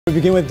We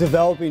begin with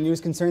developing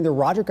news concerning the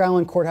Roderick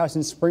Island Courthouse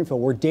in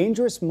Springfield, where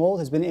dangerous mold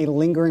has been a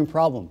lingering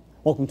problem.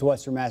 Welcome to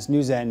Western Mass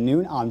News at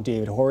noon. I'm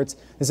David Horwitz.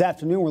 This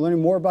afternoon, we're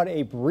learning more about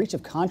a breach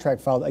of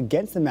contract filed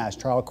against the Mass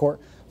trial court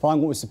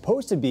following what was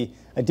supposed to be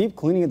a deep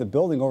cleaning of the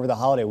building over the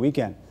holiday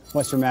weekend.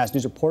 Western Mass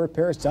News reporter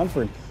Paris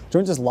Dunford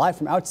joins us live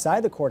from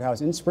outside the courthouse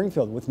in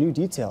Springfield with new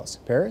details.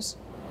 Paris?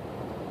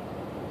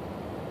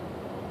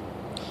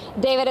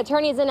 David,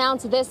 attorneys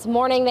announced this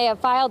morning they have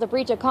filed a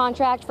breach of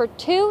contract for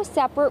two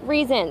separate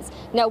reasons.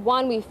 Now,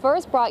 one we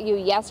first brought you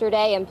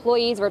yesterday.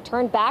 Employees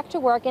returned back to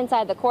work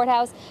inside the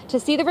courthouse to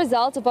see the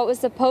results of what was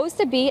supposed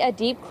to be a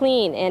deep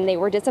clean, and they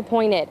were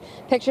disappointed.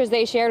 Pictures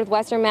they shared with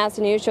Western Mass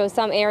News show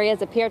some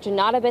areas appear to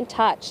not have been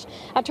touched.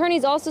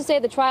 Attorneys also say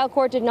the trial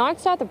court did not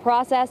start the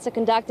process to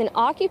conduct an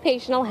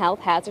occupational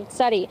health hazard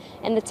study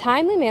in the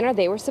timely manner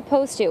they were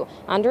supposed to.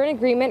 Under an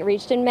agreement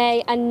reached in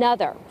May,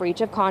 another breach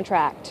of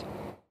contract.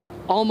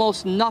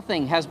 Almost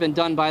nothing has been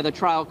done by the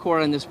trial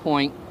court on this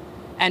point,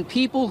 and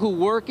people who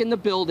work in the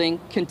building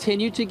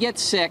continue to get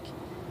sick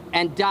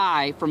and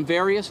die from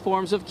various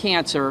forms of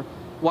cancer,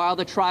 while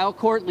the trial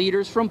court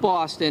leaders from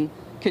Boston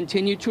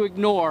continue to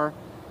ignore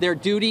their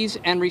duties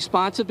and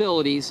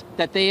responsibilities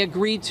that they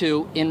agreed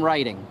to in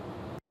writing.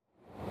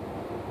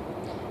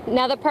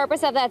 Now, the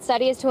purpose of that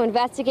study is to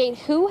investigate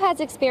who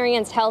has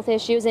experienced health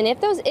issues and if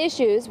those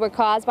issues were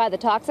caused by the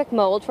toxic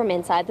mold from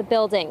inside the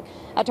building.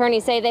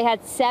 Attorneys say they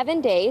had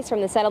 7 days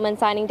from the settlement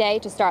signing day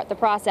to start the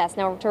process.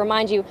 Now, to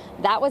remind you,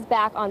 that was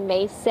back on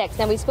May 6th.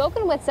 And we've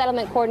spoken with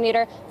settlement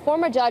coordinator,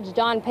 former Judge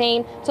Don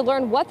Payne, to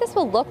learn what this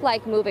will look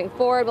like moving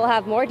forward. We'll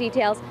have more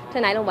details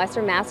tonight on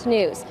Western Mass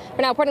News.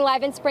 For now, reporting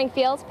live in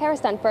Springfield, Paris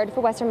Dunford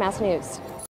for Western Mass News.